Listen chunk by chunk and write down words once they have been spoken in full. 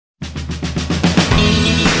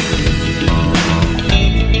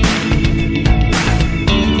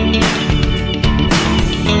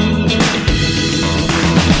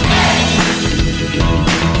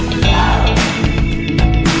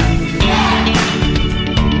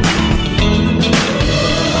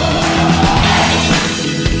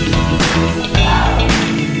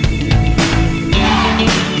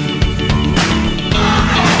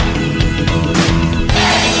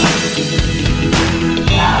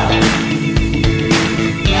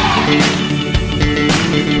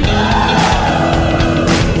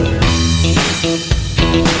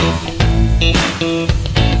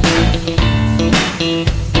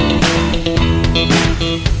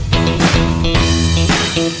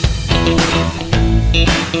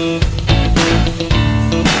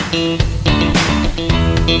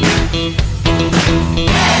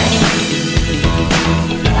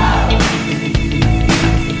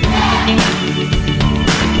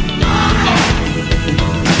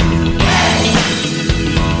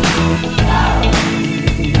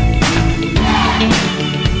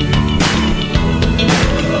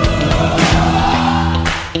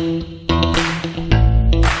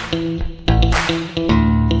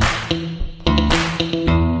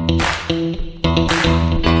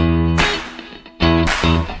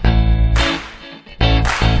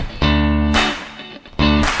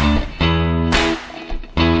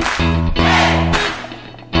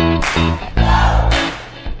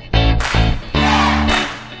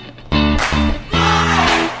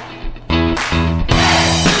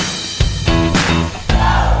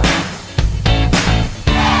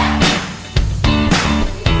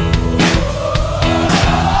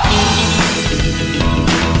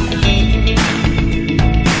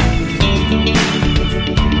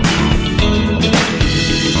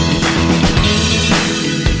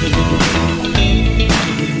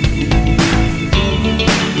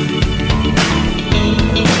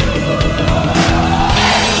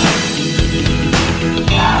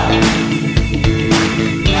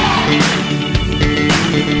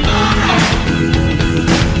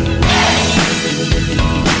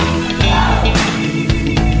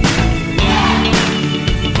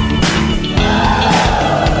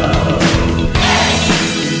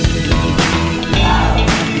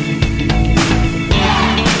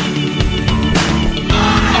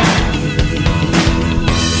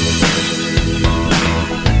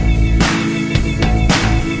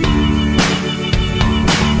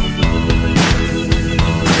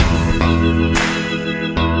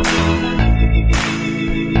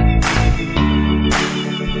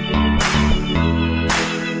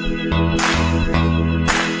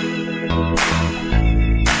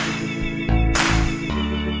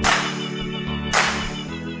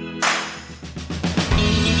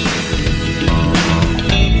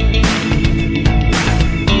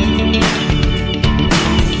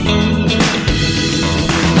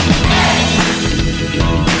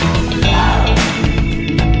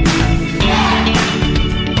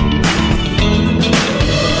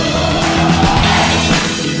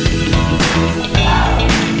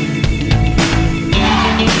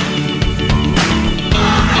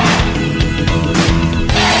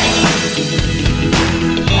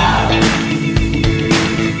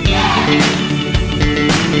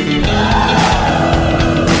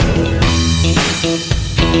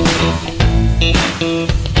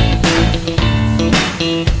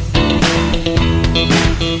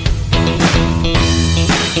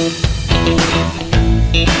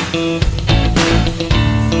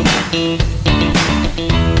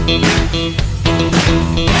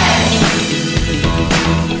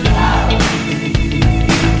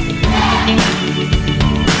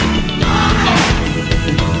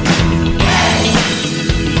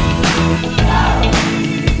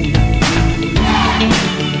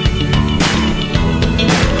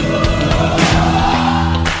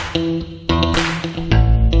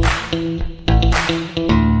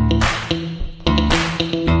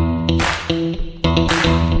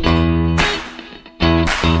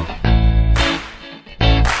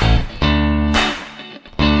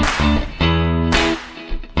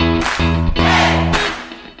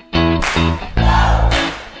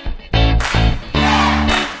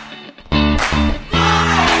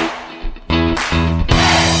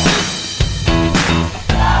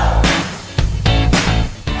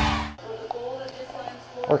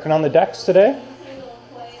Working on the decks today.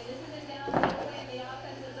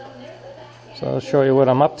 So I'll show you what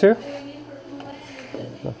I'm up to.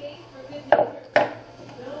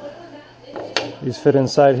 These fit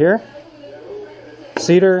inside here.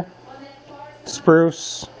 Cedar,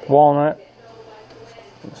 spruce, walnut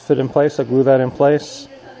fit in place. I glue that in place.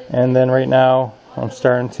 And then right now I'm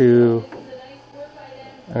going to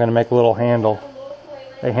make a little handle.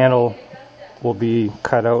 The handle will be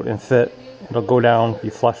cut out and fit. It'll go down, be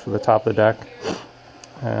flush with the top of the deck,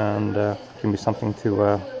 and can be something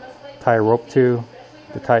to tie a rope to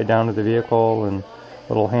tie it down to the vehicle, and a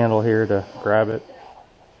little handle here to grab it.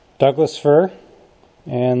 Douglas fir,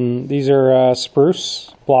 and these are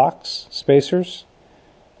spruce blocks, spacers,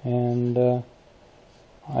 and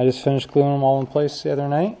I just finished gluing them all in place the other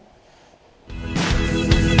night.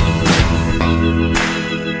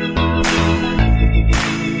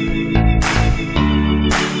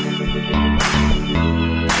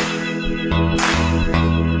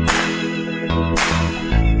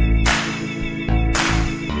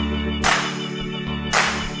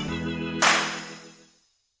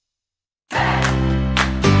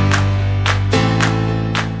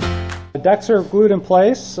 The decks are glued in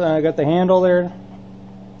place. I got the handle there.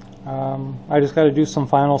 I just got to do some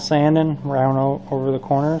final sanding around over the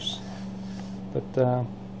corners, but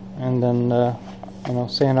and then you know,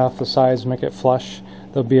 sand off the sides, make it flush.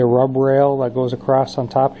 There'll be a rub rail that goes across on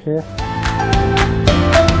top here.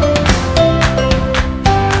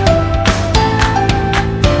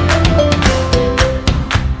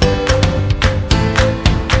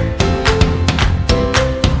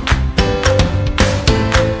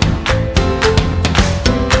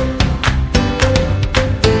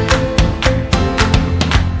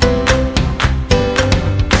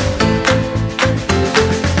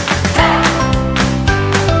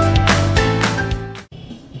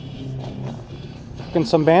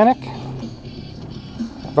 Some bannock,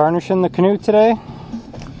 varnishing the canoe today.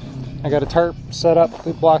 I got a tarp set up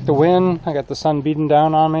to block the wind. I got the sun beating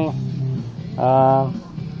down on me. Got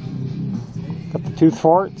the two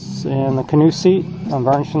thwarts and the canoe seat. I'm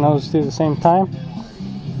varnishing those two at the same time.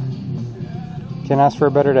 Can't ask for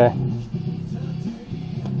a better day.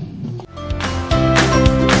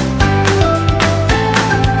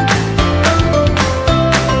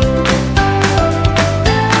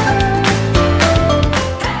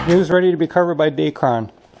 Canoe's ready to be covered by Dacron.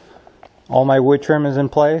 All my wood trim is in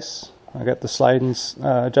place. I got the sliding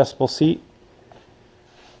adjustable seat.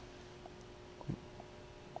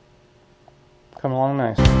 Coming along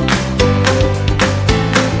nice.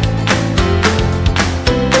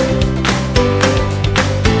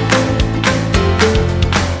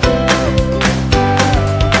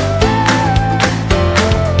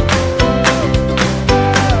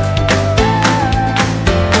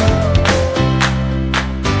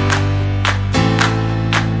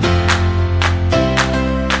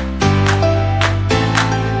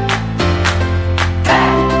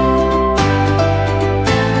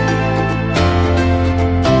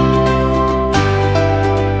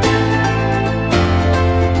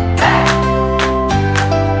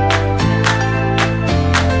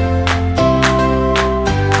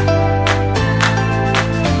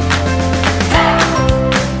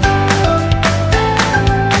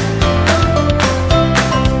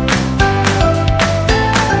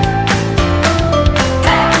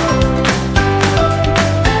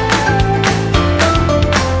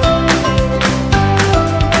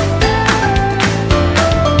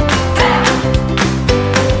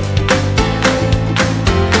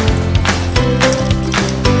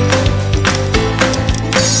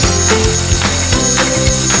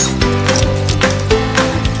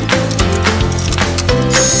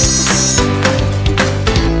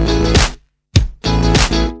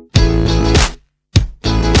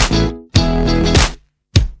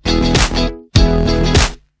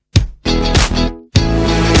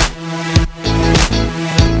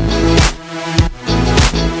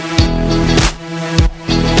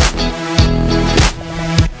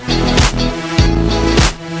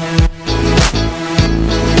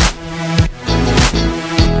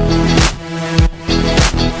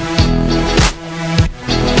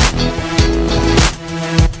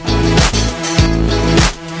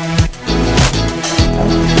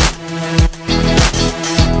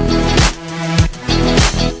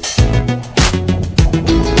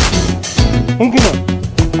 In canoe.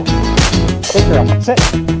 Good girl. Sit.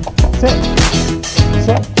 Sit.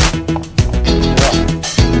 Sit. Good girl.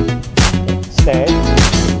 Stay.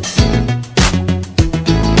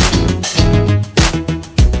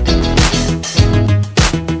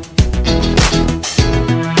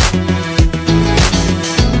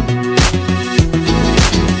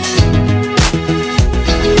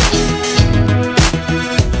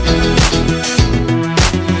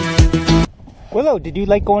 Willow, did you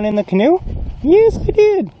like going in the canoe? Yes, I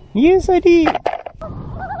did. Yes, I did.